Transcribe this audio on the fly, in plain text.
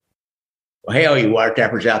Well, hey, all you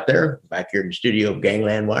wiretappers out there, back here in the studio of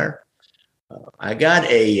Gangland Wire. I got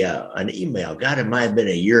a an email. God, it might have been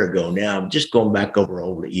a year ago now. I'm just going back over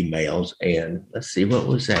old emails, and let's see, what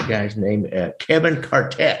was that guy's name? Kevin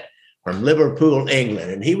Cartett from Liverpool, England,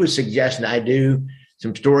 and he was suggesting I do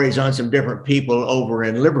some stories on some different people over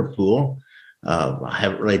in Liverpool. I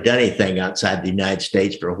haven't really done anything outside the United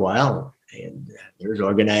States for a while, and there's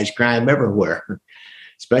organized crime everywhere,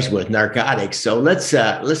 especially with narcotics. So let's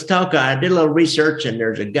talk. I did a little research, and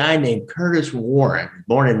there's a guy named Curtis Warren,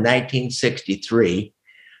 born in 1963,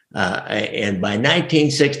 and by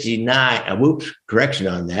 1969, whoops, correction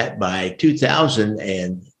on that. By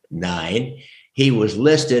 2009, he was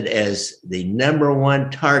listed as the number one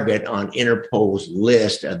target on Interpol's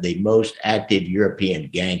list of the most active European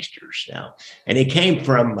gangsters. Now, and he came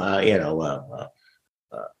from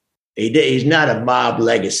he's not a mob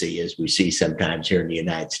legacy as we see sometimes here in the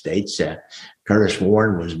United States. Curtis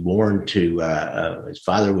Warren was born to his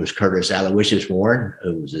father was Curtis Aloysius Warren,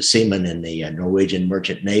 who was a seaman in the Norwegian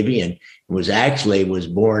Merchant Navy, and was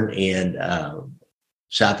born in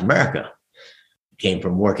South America. Came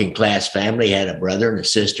from working class family, had a brother and a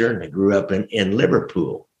sister, and they grew up in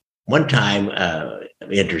Liverpool. One time,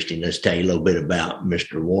 interesting, let's tell you a little bit about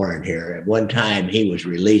Mr. Warren here. At one time, he was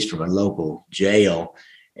released from a local jail.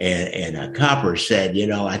 And a copper said,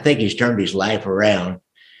 I think he's turned his life around.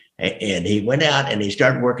 And he went out and he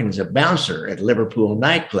started working as a bouncer at Liverpool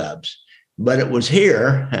nightclubs. But it was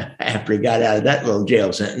here, after he got out of that little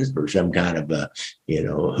jail sentence for some kind of,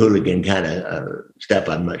 hooligan kind of stuff,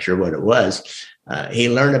 I'm not sure what it was, he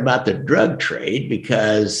learned about the drug trade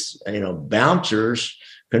because, bouncers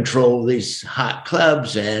control these hot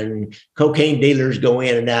clubs and cocaine dealers go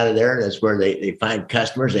in and out of there. That's where they find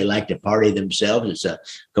customers. They like to party themselves. It's a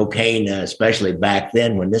cocaine, especially back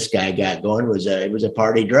then when this guy got going, it was a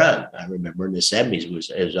party drug. I remember in the 70s,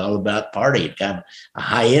 it was all about party. It got a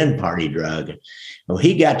high-end party drug. Well,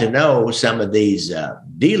 he got to know some of these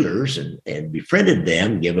dealers and befriended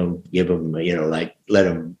them, give them, let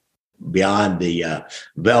them beyond the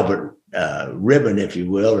velvet ribbon, if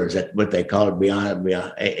you will, or is that what they call it, beyond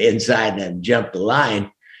inside and jump the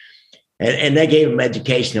line. And they gave him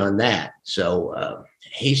education on that. So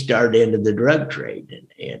he started into the drug trade.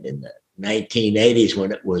 And in the 1980s,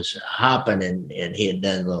 when it was hopping and he had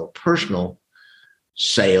done a little personal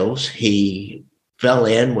sales, he fell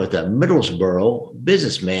in with a Middlesbrough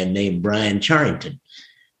businessman named Brian Charrington.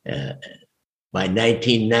 By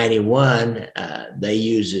 1991, they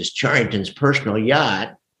used this Charrington's personal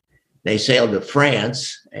yacht. They sailed to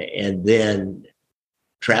France and then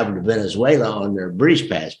traveled to Venezuela on their British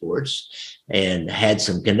passports and had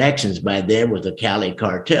some connections by then with the Cali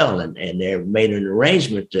cartel. And they made an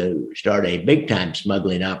arrangement to start a big time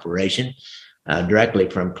smuggling operation directly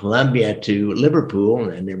from Colombia to Liverpool.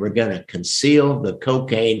 And they were going to conceal the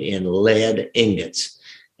cocaine in lead ingots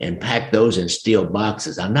and pack those in steel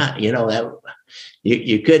boxes. I'm not,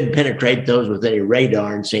 you couldn't penetrate those with any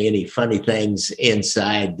radar and see any funny things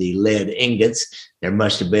inside the lead ingots. There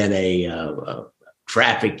must have been a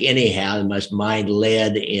traffic anyhow. They must mine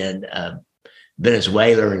lead in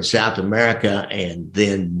Venezuela and South America and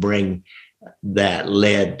then bring that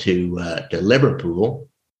lead to Liverpool.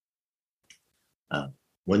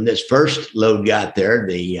 When this first load got there,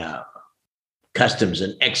 the Customs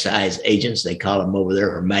and Excise agents, they call them over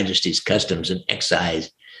there, Her Majesty's Customs and Excise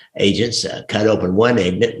agents, cut open one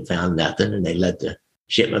ingot and found nothing, and they let the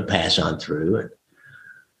shipment pass on through.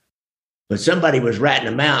 But somebody was ratting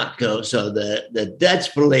them out. So the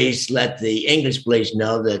Dutch police let the English police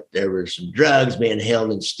know that there were some drugs being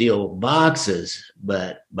held in steel boxes,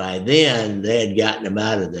 but by then they had gotten them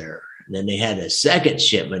out of there. And then they had a second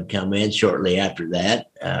shipment come in shortly after that,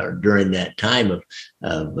 during that time of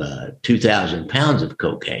 2,000 pounds of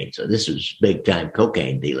cocaine. So this was big time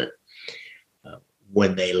cocaine dealing.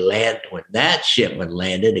 When that shipment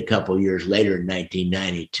landed a couple of years later in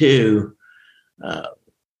 1992,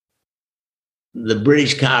 the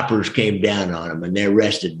British coppers came down on them and they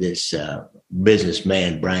arrested this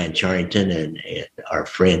businessman, Brian Charrington, and our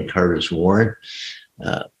friend Curtis Warren.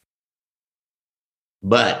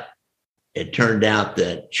 But it turned out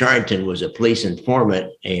that Charrington was a police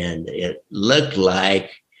informant, and it looked like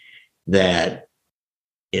that,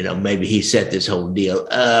 maybe he set this whole deal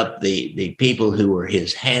up. The people who were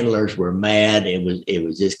his handlers were mad. It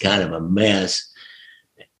was just kind of a mess.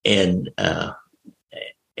 And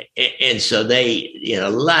so they, a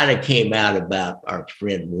lot of came out about our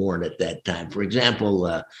friend Warren at that time. For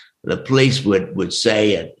example, the police would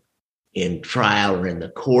say in trial or in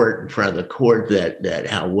front of the court that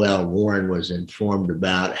how well Warren was informed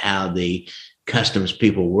about how the customs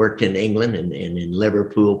people worked in England and in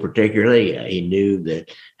Liverpool particularly. He knew that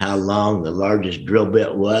how long the largest drill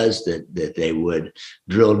bit was that they would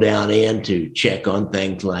drill down in to check on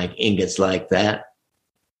things like ingots like that.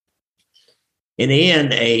 In the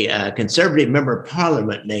end, a conservative member of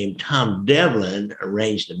parliament named Tom Devlin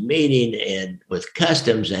arranged a meeting with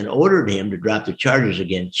customs and ordered him to drop the charges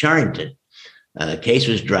against Charrington. The case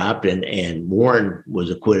was dropped, and Warren was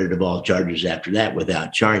acquitted of all charges after that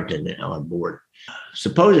without Charrington on board.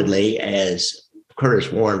 Supposedly, as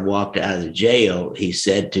Curtis Warren walked out of the jail, he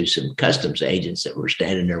said to some customs agents that were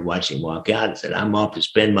standing there watching him walk out, and said, "I'm off to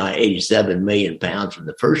spend my 87 million pounds from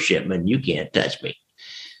the first shipment. You can't touch me."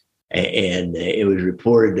 And it was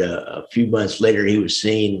reported a few months later, he was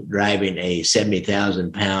seen driving a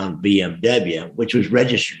 70,000 pound BMW, which was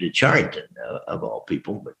registered to Charrington, of all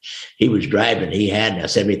people. But he was driving, he had now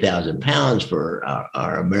 70,000 pounds for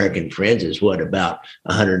our American friends is what, about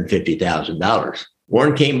 $150,000.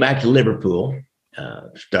 Warren came back to Liverpool,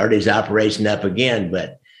 started his operation up again,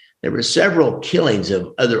 but there were several killings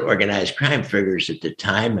of other organized crime figures at the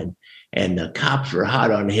time, and the cops were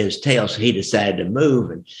hot on his tail, so he decided to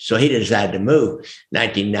move. And so he decided to move.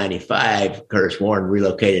 1995, Curtis Warren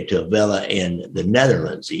relocated to a villa in the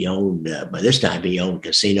Netherlands. He owned, by this time, he owned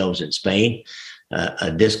casinos in Spain,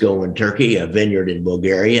 a disco in Turkey, a vineyard in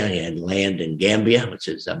Bulgaria, and land in Gambia, which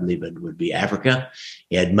is, I believe it would be Africa.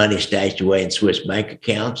 He had money stashed away in Swiss bank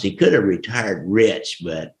accounts. He could have retired rich,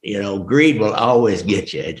 but, greed will always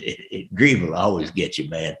get you. Greed will always get you,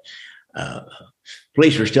 man.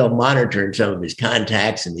 Police were still monitoring some of his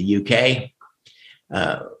contacts in the UK.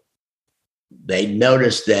 They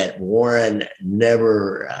noticed that Warren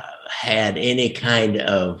never had any kind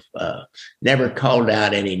of, never called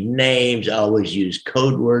out any names, always used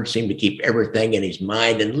code words, seemed to keep everything in his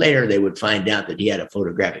mind. And later they would find out that he had a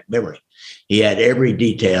photographic memory. He had every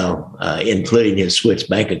detail, including his Swiss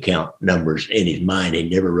bank account numbers, in his mind. He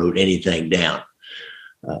never wrote anything down.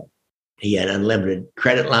 He had unlimited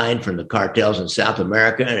credit line from the cartels in South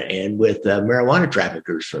America and with marijuana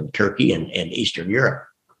traffickers from Turkey and Eastern Europe.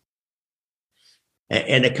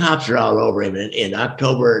 And the cops are all over him. In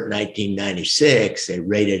October 1996, they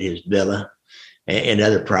raided his villa and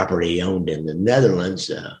other property he owned in the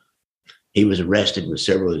Netherlands. He was arrested with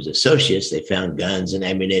several of his associates. They found guns and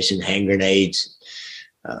ammunition, hand grenades,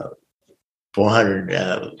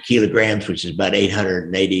 400 kilograms, which is about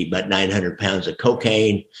 900 pounds of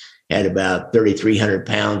cocaine. Had about 3,300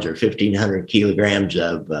 pounds or 1,500 kilograms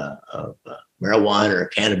of marijuana or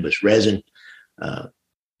cannabis resin,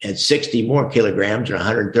 and 60 more kilograms or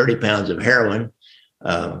 130 pounds of heroin,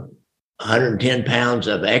 110 pounds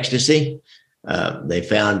of ecstasy. They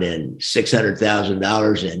found in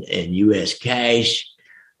 $600,000 in U.S. cash.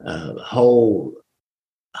 Whole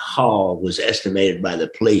haul was estimated by the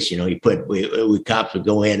police. We cops would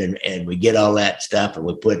go in and we get all that stuff, and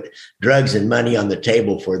we put drugs and money on the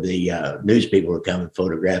table for the news people who come and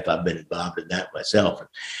photograph. I've been involved in that myself.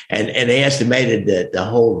 And they estimated that the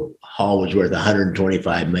whole haul was worth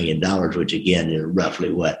 $125 million, which again is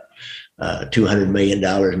roughly what, $200 million,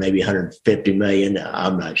 maybe $150 million.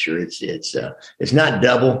 I'm not sure. It's not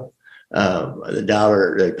double.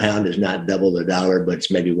 The pound is not double the dollar, but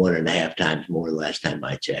it's maybe 1.5 times more the last time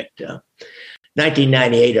I checked.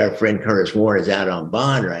 1998, our friend Curtis Warren is out on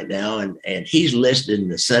bond right now, and he's listed in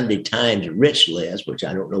the Sunday Times rich list, which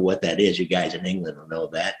I don't know what that is. You guys in England will know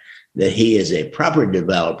that he is a property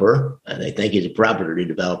developer. They think he's a property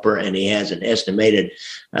developer, and he has an estimated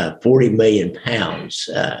 40 million pounds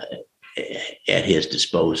at his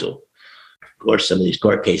disposal. Of course, some of these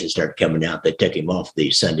court cases started coming out. They took him off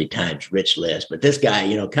the Sunday Times rich list. But this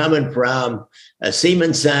guy, coming from a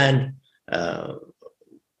seaman's son,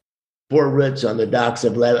 poor roots on the docks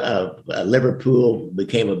of Liverpool,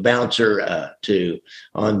 became a bouncer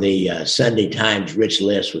on the Sunday Times rich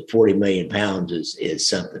list with 40 million pounds is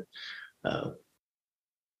something.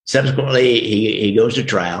 Subsequently, he goes to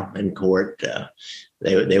trial in court.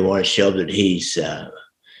 They want to show that he's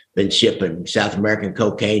been shipping South American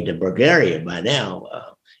cocaine to Bulgaria by now.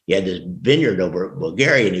 He had this vineyard over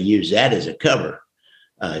Bulgaria, and he used that as a cover.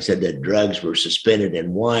 He said that drugs were suspended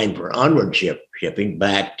in wine for onward shipping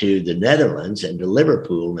back to the Netherlands and to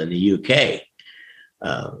Liverpool in the UK.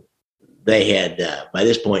 They had, by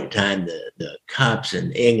this point in time, the cops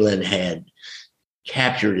in England had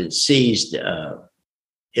captured and seized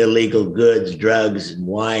illegal goods, drugs, and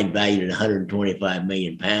wine valued at 125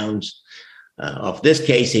 million pounds. Off this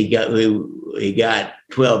case, he got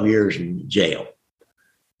 12 years in jail,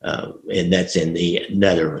 and that's in the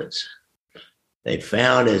Netherlands. They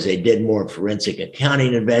found, as they did more forensic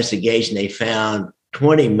accounting investigation, they found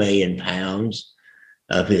 20 million pounds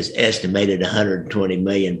of his estimated 120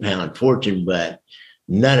 million pound fortune, but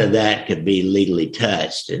none of that could be legally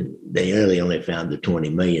touched. And they only found the 20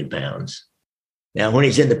 million pounds. Now, when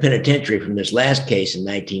he's in the penitentiary from this last case in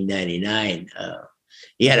 1999,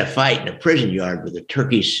 he had a fight in a prison yard with a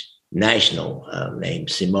Turkish national named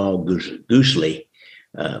Smuggler.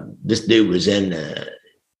 This dude was in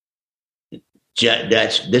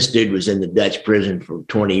This dude was in the Dutch prison for a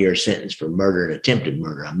 20-year sentence for murder and attempted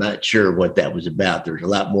murder. I'm not sure what that was about. There's a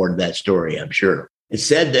lot more to that story, I'm sure. It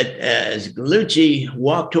said that as Gallucci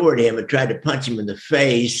walked toward him and tried to punch him in the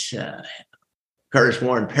face, Curtis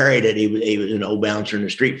Warren parried it. He was an old bouncer and a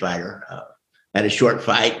street fighter. Had a short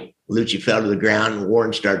fight. Gallucci fell to the ground and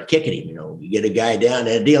Warren started kicking him. You get a guy down,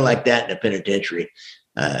 and a deal like that in a penitentiary,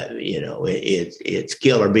 it's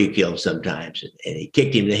kill or be killed sometimes. And he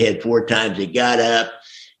kicked him in the head 4 times. He got up.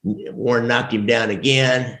 Warren knocked him down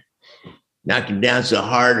again, knocked him down so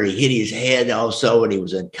hard he hit his head also, and he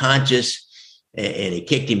was unconscious. And he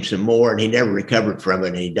kicked him some more, and he never recovered from it,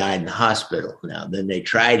 and he died in the hospital. Now, then they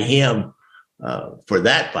tried him for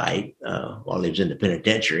that fight while he was in the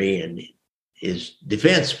penitentiary, and his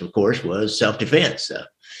defense, of course, was self-defense.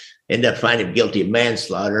 Ended up finding him guilty of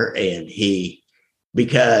manslaughter, and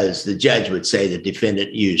because the judge would say the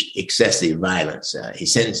defendant used excessive violence, he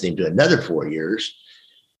sentenced him to another 4 years.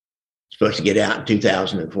 Supposed to get out in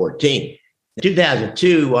 2014. In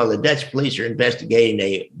 2002, while the Dutch police are investigating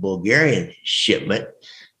a Bulgarian shipment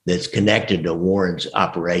that's connected to Warren's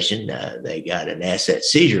operation, they got an asset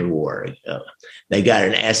seizure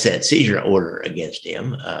order against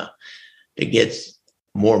him to get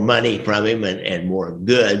more money from him and more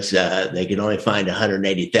goods. They could only find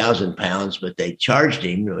 180,000 pounds, but they charged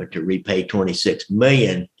him to repay 26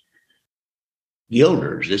 million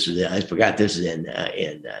guilders. This is in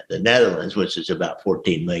the Netherlands, which is about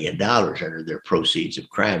 $14 million under their Proceeds of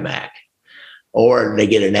Crime Act. Or he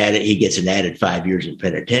gets an added 5 years in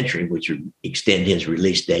penitentiary, which would extend his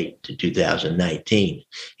release date to 2019.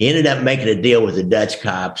 He ended up making a deal with the Dutch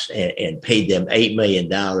cops and paid them $8 million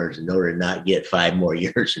in order to not get 5 more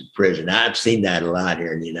years in prison. I've seen that a lot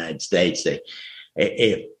here in the United States.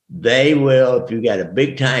 If you got a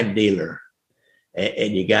big time dealer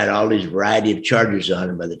and you got all these variety of charges on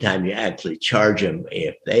them, by the time you actually charge them,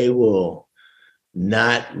 if they will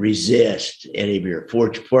not resist any of your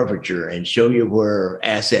forfeiture and show you where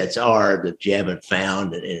assets are that you haven't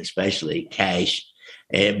found, and especially cash,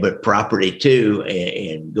 but property too,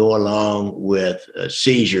 and go along with a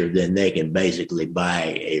seizure, then they can basically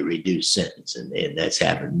buy a reduced sentence. And that's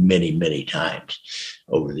happened many, many times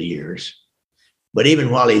over the years. But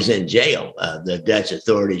even while he's in jail, the Dutch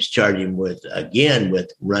authorities charge him with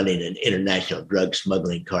running an international drug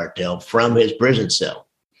smuggling cartel from his prison cell.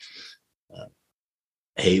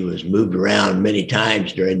 He was moved around many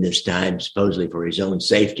times during this time, supposedly for his own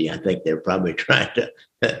safety. I think they're probably trying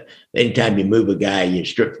to, anytime you move a guy, you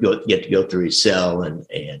get to go through his cell and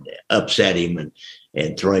upset him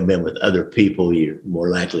and throw him in with other people. You're more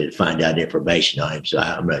likely to find out information on him. So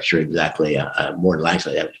I'm not sure exactly. More than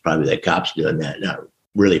likely, that was probably the cops doing that, not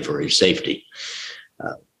really for his safety.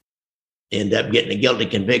 Ended up getting a guilty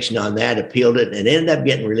conviction on that, appealed it, and ended up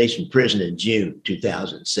getting released from prison in June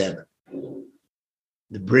 2007.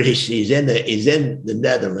 The British, he's in the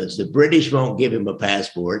Netherlands. The British won't give him a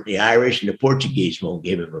passport. The Irish and the Portuguese won't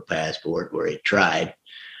give him a passport, where he tried.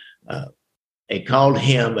 They called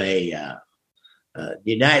him the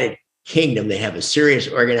United Kingdom. They have a serious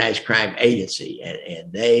organized crime agency,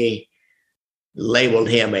 and they labeled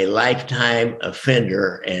him a lifetime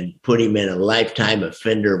offender and put him in a lifetime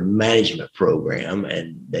offender management program.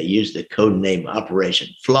 And they used the code name Operation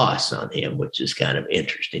Floss on him, which is kind of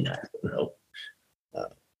interesting. I don't know.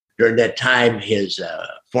 During that time, his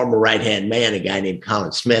former right-hand man, a guy named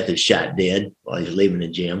Colin Smith, is shot dead while he's leaving the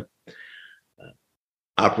gym.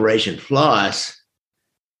 Operation Floss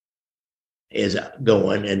is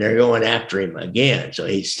going, and they're going after him again. So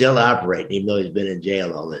he's still operating, even though he's been in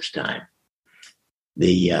jail all this time.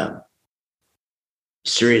 The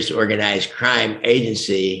Serious Organized Crime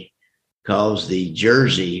Agency calls the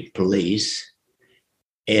Jersey police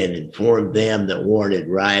and informed them that Warren had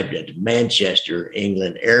arrived at Manchester,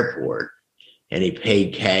 England airport, and he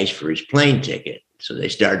paid cash for his plane ticket. So they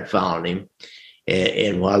started following him.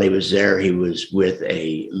 And while he was there, he was with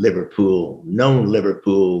a known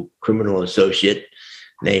Liverpool criminal associate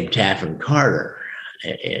named Taffin Carter.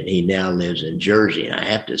 And he now lives in Jersey. And I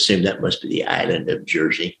have to assume that must be the island of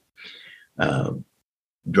Jersey.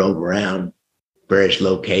 Drove around various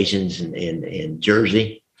locations in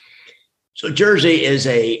Jersey. So Jersey is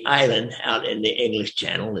an island out in the English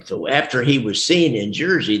Channel. And so after he was seen in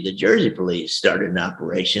Jersey, the Jersey police started an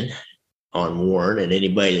operation on Warren and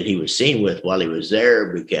anybody that he was seen with while he was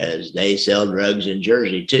there, because they sell drugs in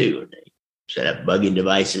Jersey too. And they set up bugging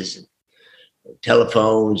devices and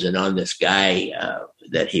telephones, and on this guy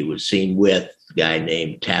that he was seen with, a guy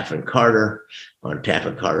named Taffin Carter, on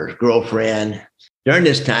Taffin Carter's girlfriend. During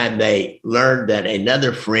this time, they learned that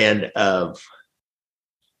another friend of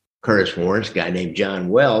Curtis Warren's, a guy named John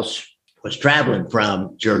Welsh, was traveling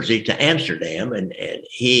from Jersey to Amsterdam, and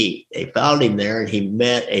they followed him there, and he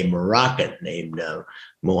met a Moroccan named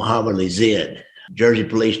Mohammed Lizid. Jersey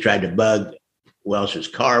police tried to bug Welsh's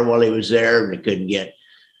car while he was there, and they couldn't get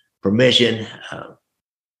permission,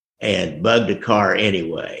 and bugged the car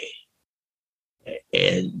anyway,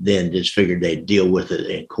 and then just figured they'd deal with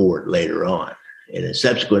it in court later on. In the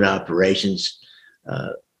subsequent operations,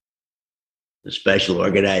 the Special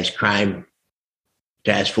Organized Crime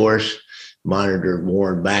Task Force monitored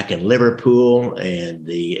Warren back in Liverpool, and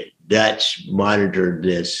the Dutch monitored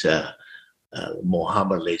this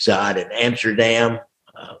Mohammed Lizad in Amsterdam.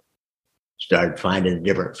 Started finding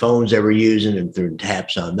different phones they were using and threw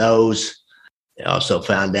taps on those. They also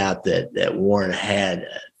found out that Warren had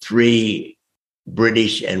 3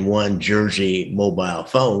 British and 1 Jersey mobile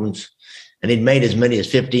phones, and he'd made as many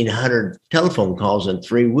as 1,500 telephone calls in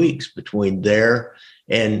 3 weeks between there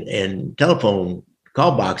and telephone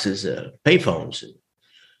call boxes, payphones,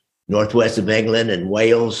 northwest of England and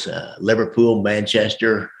Wales, Liverpool,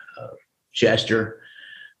 Manchester, Chester,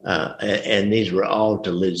 and these were all to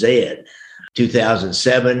Lizad.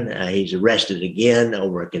 2007, he's arrested again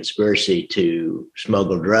over a conspiracy to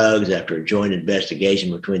smuggle drugs after a joint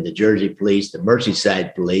investigation between the Jersey police, the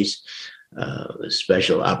Merseyside police, the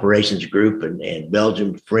Special Operations Group, and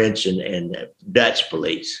Belgium, French, and Dutch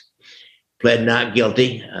police. Pled not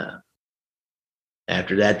guilty.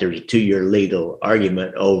 After that, there was a 2-year legal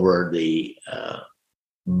argument over the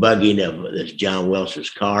bugging of this John Welsh's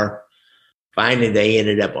car. Finally, they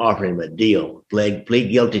ended up offering him a deal. Plead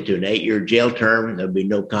guilty to an 8-year jail term. There'll be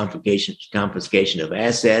no confiscation of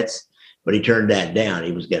assets, but he turned that down.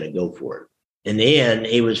 He was going to go for it. In the end,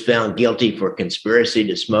 he was found guilty for conspiracy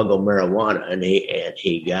to smuggle marijuana, and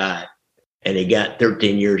he got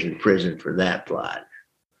 13 years in prison for that plot.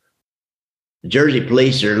 The Jersey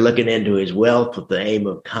police are looking into his wealth with the aim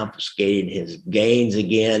of confiscating his gains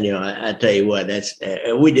again. You know, I tell you what,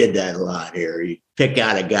 we did that a lot here. You pick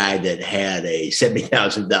out a guy that had a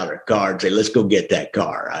 $70,000 car and say, let's go get that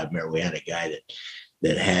car. I remember we had a guy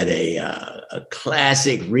that had a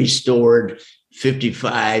classic restored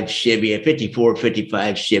 55 Chevy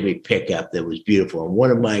pickup that was beautiful. And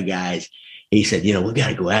one of my guys, he said, you know, we got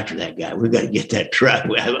to go after that guy. We got to get that truck.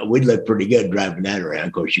 We'd look pretty good driving that around.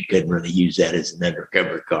 Of course, you couldn't really use that as an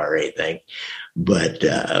undercover car or anything. But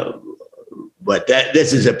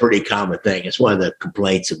this is a pretty common thing. It's one of the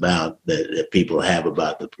complaints about that people have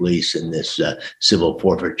about the police and this civil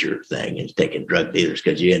forfeiture thing is taking drug dealers,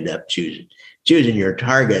 because you end up choosing your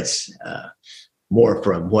targets more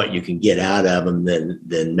from what you can get out of them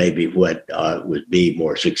than maybe what would be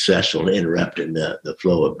more successful in interrupting the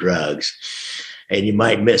flow of drugs. And you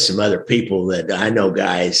might miss some other people that I know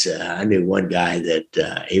guys. I knew one guy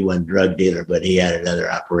that he wasn't a drug dealer, but he had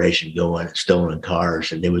another operation going, stolen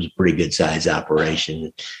cars, and it was a pretty good size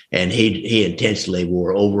operation. And he intentionally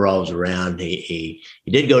wore overalls around. He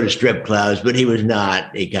did go to strip clubs, but he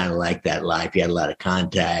kind of liked that life. He had a lot of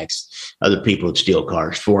contacts. Other people would steal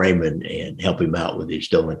cars for him and help him out with his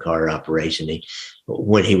stolen car operation.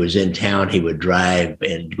 When he was in town, he would drive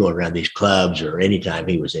and go around these clubs, or anytime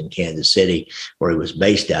he was in Kansas City, where he was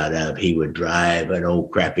based out of, he would drive an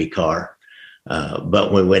old crappy car.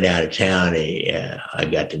 But when we went out of town, I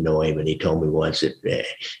got to know him, and he told me once that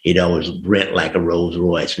he'd always rent like a Rolls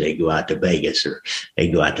Royce when he'd go out to Vegas, or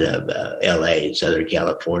he'd go out to LA in Southern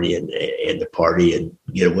California and the party and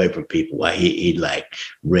get away from people. Why he'd like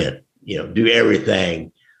rent, do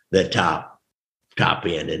everything, the top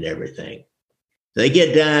end and everything. They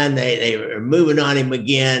get done. They are moving on him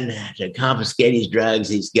again to confiscate his drugs.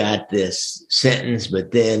 He's got this sentence,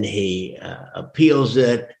 but then he appeals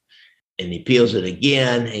it, and he appeals it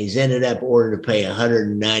again. He's ended up ordered to pay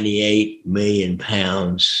 198 million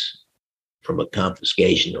pounds from a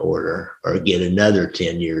confiscation order, or get another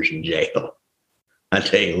 10 years in jail. I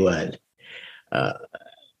tell you what,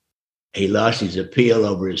 he lost his appeal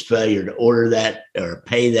over his failure to order that or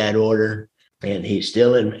pay that order. And he's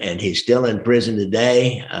still in prison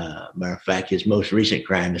today. Matter of fact, his most recent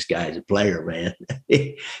crime, this guy is a player, man.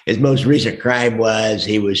 His most recent crime was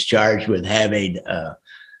he was charged with having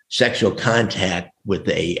sexual contact with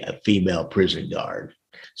a female prison guard.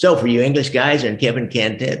 So for you English guys and Kevin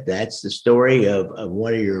Cantet, that's the story of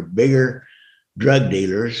one of your bigger drug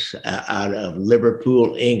dealers out of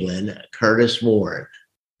Liverpool, England, Curtis Warren.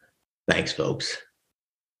 Thanks, folks.